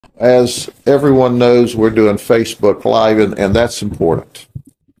as everyone knows, we're doing Facebook Live, and that's important.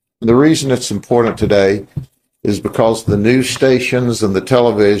 And the reason it's important today is because the news stations and the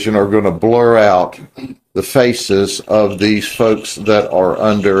television are going to blur out the faces of these folks that are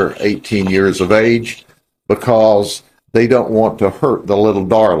under 18 years of age because they don't want to hurt the little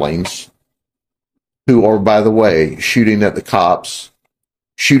darlings who are, by the way, shooting at the cops,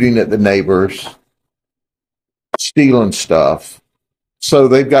 shooting at the neighbors, stealing stuff. So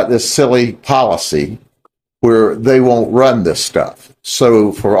they've got this silly policy where they won't run this stuff.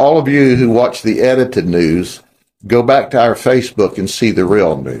 So for all of you who watch the edited news, go back to our Facebook and see the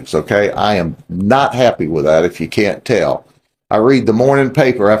real news, okay? I am not happy with that, if you can't tell. I read the morning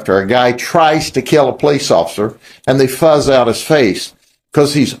paper after a guy tries to kill a police officer, and they fuzz out his face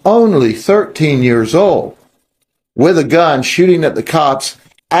because he's only 13 years old with a gun shooting at the cops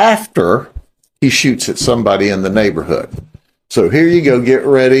after he shoots at somebody in the neighborhood. So here you go. Get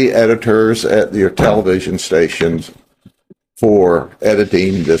ready, editors at your television stations, for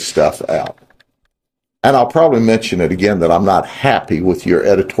editing this stuff out. And I'll probably mention it again that I'm not happy with your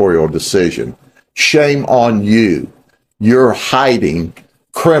editorial decision. Shame on you. You're hiding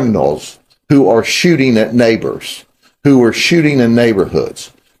criminals who are shooting at neighbors, who are shooting in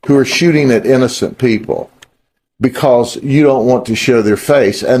neighborhoods, who are shooting at innocent people because you don't want to show their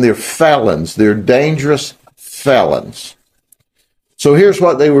face. And they're felons. They're dangerous felons. So here's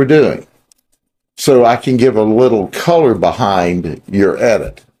what they were doing, so I can give a little color behind your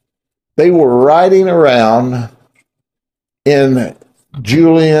edit. They were riding around in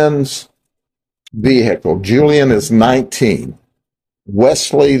Julian's vehicle. Julian is 19.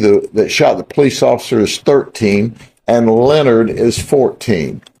 Wesley, that shot the police officer, is 13, and Leonard is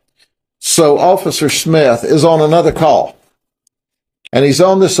 14. So Officer Smith is on another call, and he's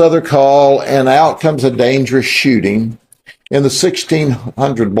on this other call, and out comes a dangerous shooting in the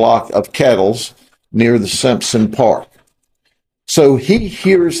 1600 block of Kettles near the Simpson Park. So he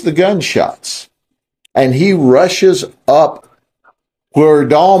hears the gunshots, and he rushes up where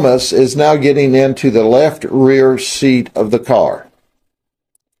Dalmas is now getting into the left rear seat of the car.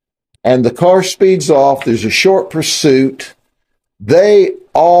 And the car speeds off. There's a short pursuit. They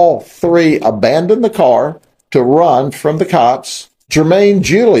all three abandon the car to run from the cops. Jermaine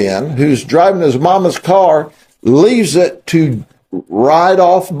Julian, who's driving his mama's car, leaves it to ride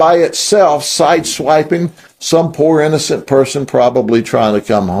off by itself, sideswiping some poor innocent person probably trying to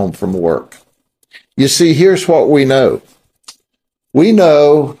come home from work. You see, here's what we know. We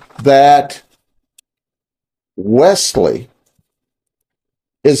know that Wesley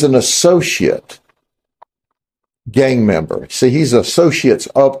is an associate gang member. See, he's associates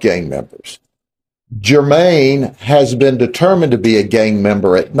of gang members. Jermaine has been determined to be a gang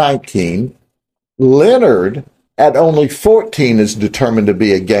member at 19. Leonard, at only 14, is determined to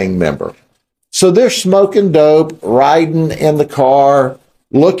be a gang member. So they're smoking dope, riding in the car,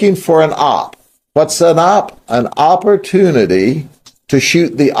 looking for an op. What's an op? An opportunity to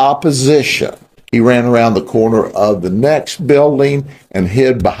shoot the opposition. He ran around the corner of the next building and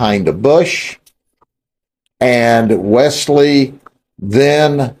hid behind a bush. And Wesley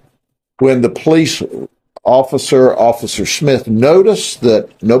then, when the police officer, Officer Smith, noticed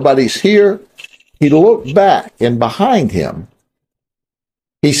that nobody's here, he looked back, and behind him,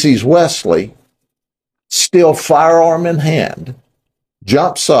 he sees Wesley, still firearm in hand,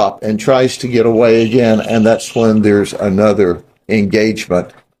 jumps up and tries to get away again, and that's when there's another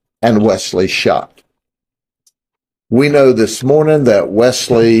engagement, and Wesley shot. We know this morning that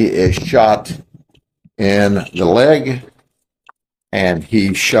Wesley is shot in the leg, and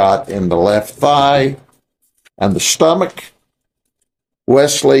he's shot in the left thigh and the stomach.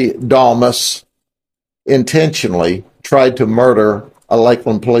 Wesley Dalmas intentionally tried to murder a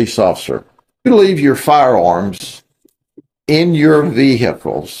Lakeland police officer. You leave your firearms in your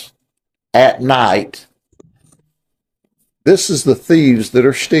vehicles at night. This is the thieves that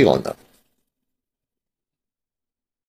are stealing them.